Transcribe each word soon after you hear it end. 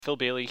Phil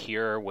Bailey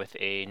here with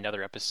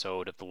another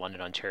episode of the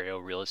London, Ontario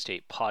Real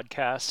Estate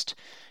Podcast.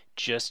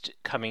 Just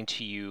coming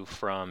to you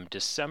from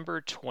December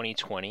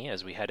 2020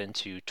 as we head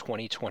into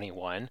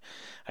 2021.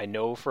 I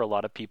know for a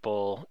lot of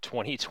people,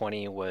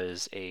 2020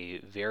 was a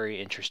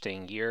very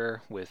interesting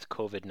year with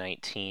COVID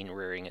 19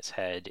 rearing its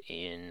head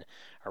in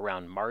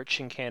around March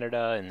in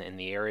Canada and in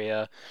the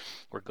area.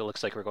 It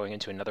looks like we're going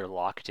into another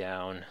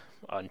lockdown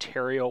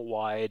Ontario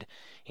wide,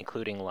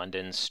 including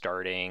London,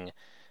 starting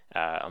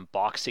on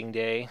Boxing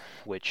Day,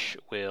 which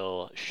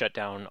will shut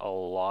down a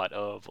lot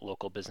of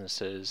local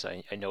businesses.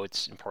 I know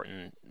it's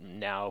important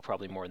now,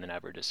 probably more than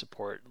ever, to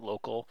support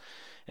local,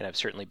 and I've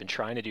certainly been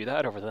trying to do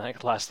that over the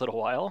last little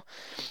while.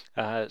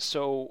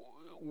 So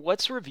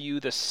let's review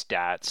the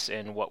stats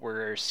and what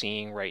we're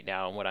seeing right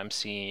now and what I'm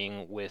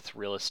seeing with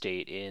real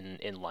estate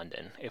in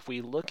London. If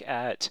we look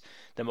at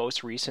the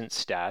most recent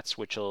stats,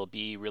 which will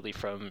be really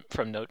from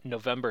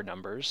November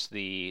numbers,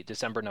 the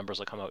December numbers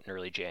will come out in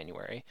early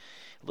January.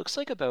 It looks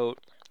like about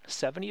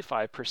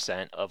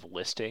 75% of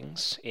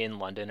listings in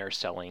London are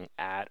selling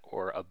at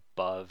or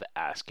above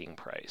asking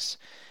price.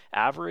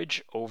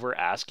 Average over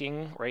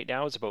asking right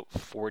now is about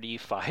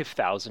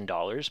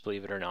 $45,000,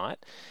 believe it or not.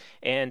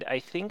 And I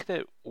think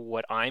that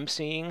what I'm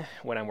seeing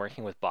when I'm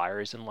working with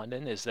buyers in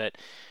London is that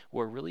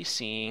we're really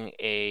seeing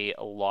a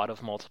lot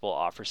of multiple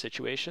offer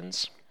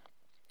situations.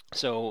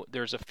 So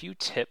there's a few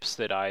tips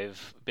that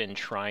I've been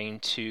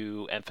trying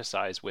to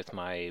emphasize with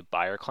my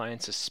buyer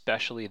clients,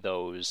 especially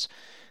those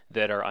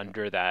that are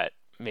under that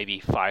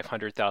maybe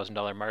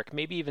 $500,000 mark,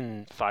 maybe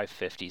even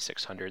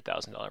 $550,000,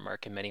 $600,000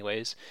 mark in many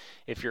ways.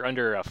 If you're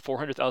under a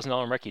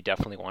 $400,000 mark, you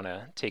definitely want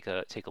to take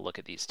a look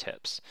at these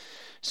tips.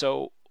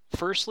 So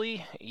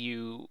firstly,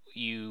 you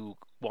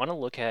want to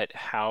look at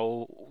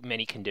how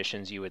many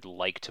conditions you would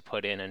like to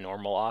put in a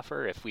normal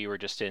offer if we were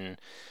just in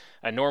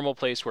a normal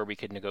place where we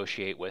could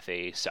negotiate with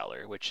a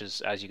seller, which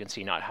is, as you can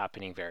see, not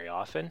happening very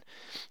often.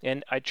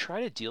 And I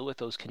try to deal with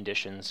those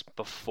conditions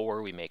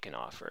before we make an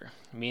offer.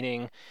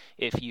 Meaning,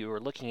 if you were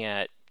looking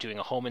at doing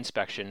a home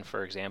inspection,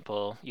 for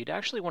example, you'd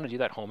actually want to do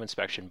that home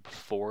inspection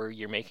before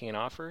you're making an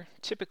offer.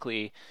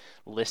 Typically,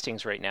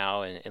 listings right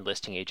now and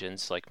listing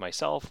agents like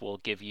myself will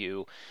give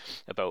you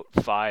about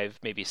 5,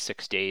 maybe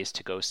 6 days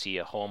to go see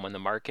a home on the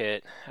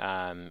market.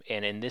 And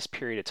in this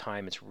period of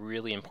time, it's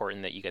really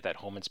important that you get that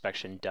home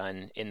inspection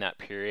done in that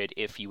period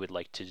if you would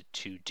like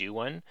to do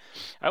one.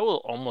 I will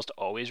almost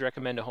always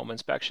recommend a home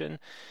inspection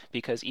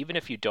because even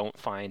if you don't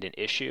find an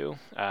issue,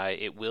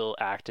 it will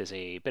act as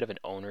a bit of an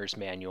owner's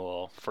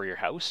manual for your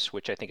house,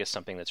 which I think is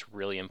something that's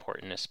really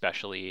important,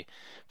 especially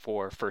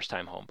for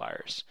first-time home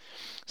buyers.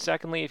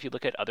 Secondly, if you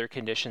look at other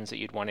conditions that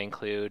you'd want to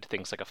include,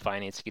 things like a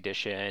financing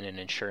condition, an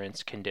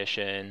insurance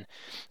condition,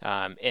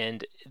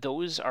 and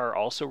those are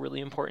also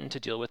really important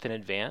to deal with in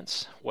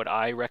advance. What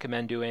I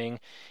recommend doing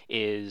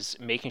is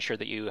making sure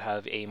that you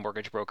have a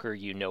mortgage broker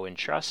you know and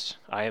trust.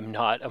 I am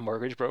not a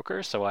mortgage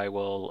broker, so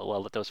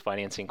I'll let those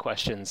financing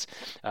questions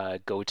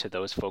go to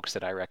those folks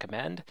that I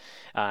recommend.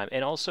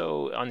 And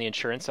also on the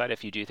insurance side,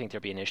 if you do think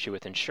there'll be an issue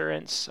with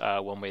insurance,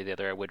 one way or the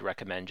other, I would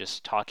recommend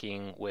just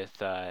talking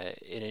with an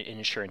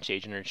insurance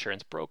agent or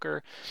insurance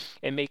broker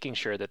and making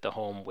sure that the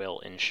home will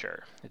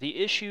insure. The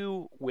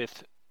issue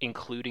with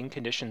including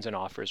conditions and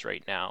offers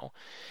right now,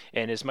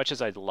 and as much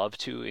as I'd love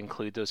to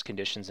include those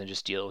conditions and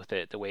just deal with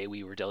it the way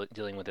we were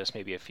dealing with this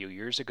maybe a few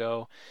years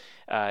ago,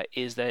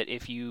 is that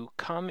if you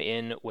come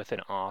in with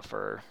an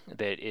offer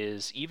that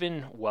is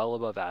even well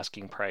above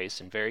asking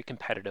price and very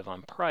competitive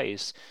on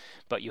price,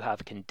 but you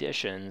have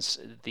conditions,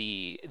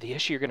 the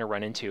issue you're going to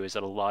run into is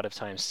that a lot of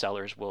times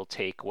sellers will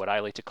take what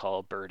I like to call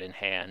a bird in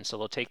hand. So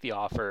they'll take the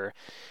offer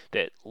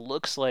that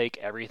looks like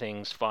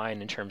everything's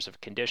fine in terms of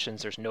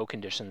conditions. There's no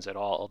conditions at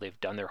all. They've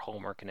done their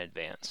homework in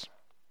advance.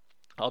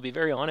 I'll be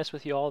very honest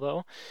with you all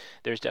though.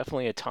 There's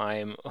definitely a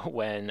time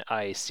when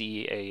I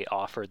see a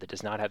offer that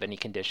does not have any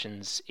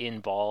conditions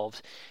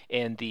involved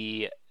and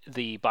the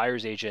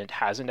buyer's agent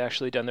hasn't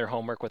actually done their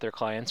homework with their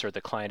clients, or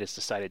the client has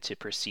decided to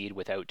proceed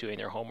without doing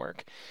their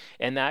homework.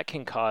 And that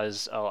can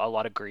cause a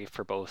lot of grief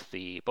for both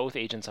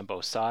agents on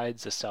both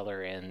sides, the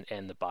seller and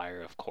the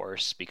buyer, of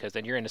course, because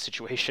then you're in a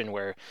situation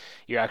where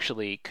you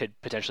actually could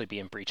potentially be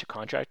in breach of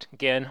contract.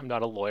 Again, I'm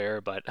not a lawyer,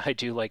 but I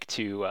do like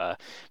to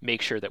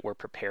make sure that we're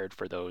prepared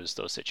for those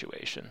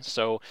situations.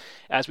 So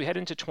as we head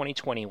into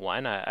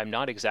 2021, I'm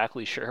not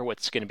exactly sure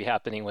what's going to be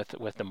happening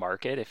with the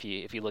market. If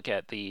you look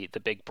at the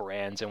big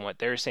brands and what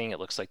they're saying, it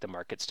looks like the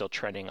market's still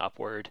trending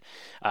upward.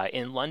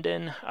 In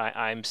London,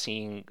 I'm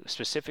seeing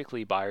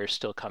specifically buyers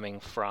still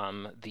coming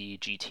from the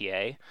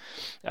GTA,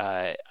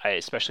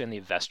 especially on the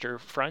investor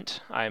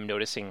front. I'm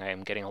noticing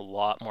I'm getting a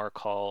lot more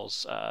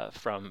calls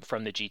from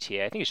the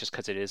GTA. I think it's just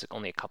because it is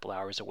only a couple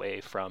hours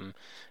away from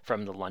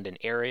the London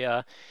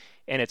area.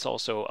 and it's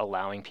also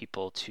allowing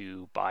people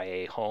to buy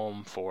a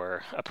home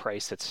for a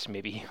price that's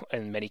maybe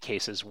in many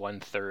cases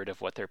 1/3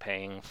 of what they're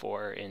paying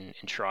for in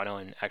Toronto,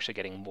 and actually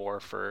getting more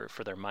for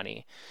their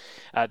money.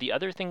 The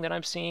other thing that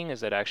I'm seeing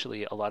is that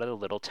actually a lot of the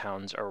little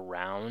towns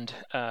around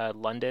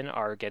London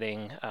are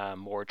getting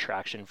more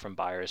traction from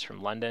buyers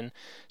from London.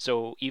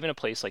 So even a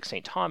place like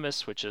St.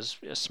 Thomas, which is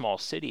a small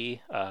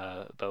city,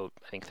 about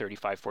I think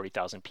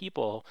 40,000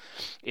 people,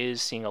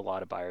 is seeing a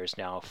lot of buyers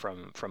now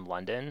from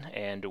London.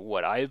 And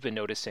what I've been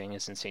noticing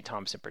is in St.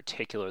 Thomas in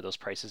particular, those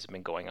prices have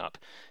been going up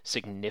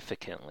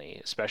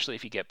significantly, especially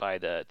if you get by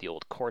the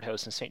old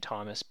courthouse in St.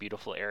 Thomas,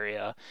 beautiful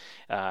area.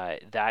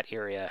 That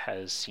area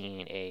has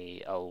seen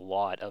a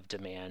lot of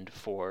demand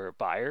for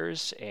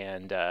buyers,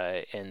 and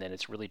then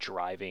it's really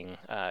driving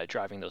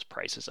those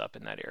prices up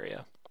in that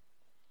area.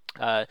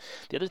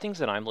 The other things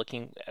that I'm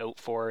looking out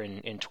for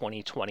in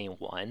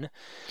 2021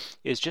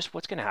 is just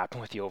what's going to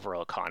happen with the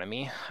overall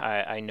economy.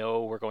 I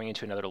know we're going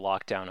into another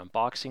lockdown on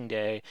Boxing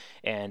Day,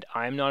 and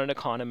I'm not an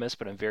economist,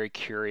 but I'm very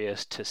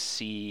curious to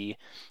see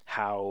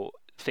how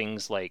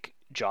things like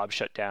job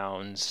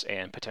shutdowns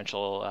and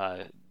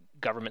potential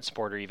government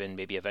support, or even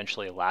maybe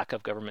eventually a lack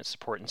of government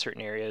support in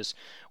certain areas,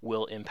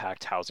 will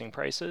impact housing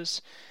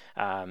prices.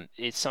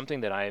 It's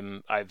something that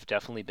I've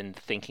definitely been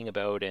thinking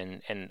about,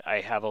 and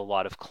I have a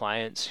lot of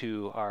clients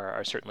who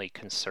are certainly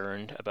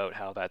concerned about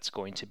how that's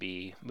going to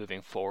be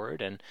moving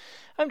forward. And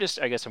I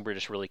guess we're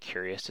just really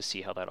curious to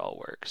see how that all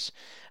works.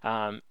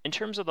 In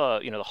terms of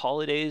the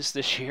holidays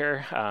this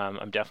year,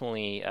 I'm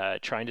definitely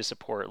trying to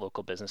support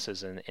local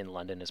businesses in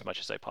London as much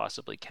as I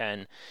possibly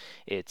can.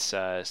 It's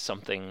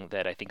something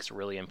that I think is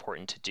really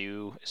important to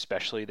do,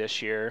 especially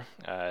this year.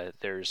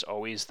 There's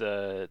always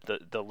the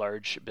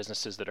large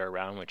businesses that are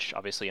around, which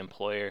obviously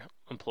employ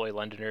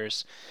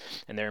Londoners,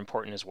 and they're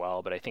important as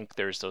well. But I think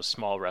there's those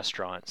small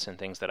restaurants and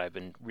things that I've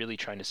been really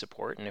trying to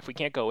support. And if we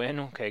can't go in,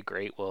 okay,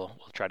 great. We'll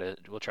try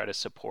to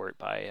support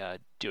by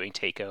doing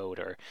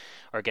takeout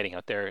or getting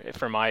out there.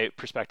 From my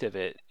perspective,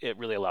 it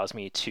really allows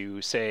me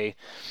to say,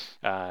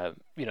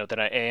 that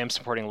I am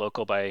supporting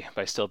local by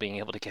still being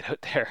able to get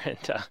out there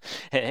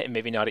and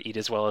maybe not eat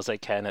as well as I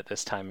can at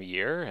this time of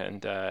year.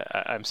 And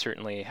I'm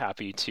certainly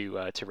happy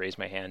to raise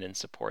my hand and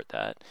support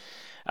that.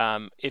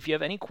 If you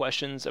have any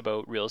questions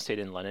about real estate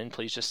in London,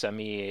 please just send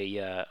me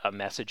a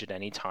message at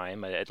any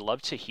time. I'd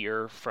love to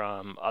hear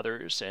from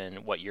others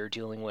and what you're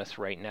dealing with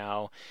right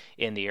now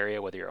in the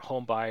area, whether you're a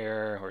home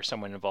buyer or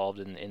someone involved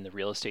in the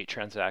real estate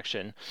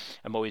transaction.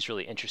 I'm always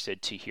really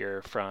interested to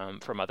hear from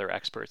other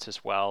experts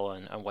as well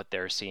on what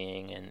they're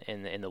seeing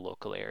in the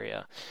local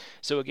area.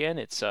 So again,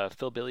 it's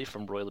Phil Billy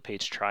from Royal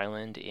LePage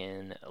Triland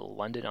in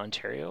London,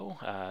 Ontario.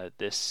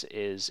 This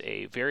is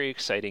a very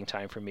exciting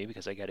time for me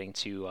because I'm getting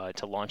to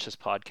launch this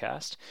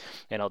podcast,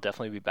 and I'll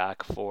definitely be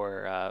back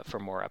for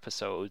more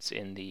episodes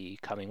in the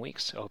coming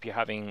weeks. I hope you're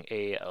having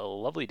a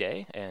lovely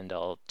day, and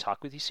I'll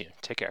talk with you soon.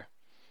 Take care.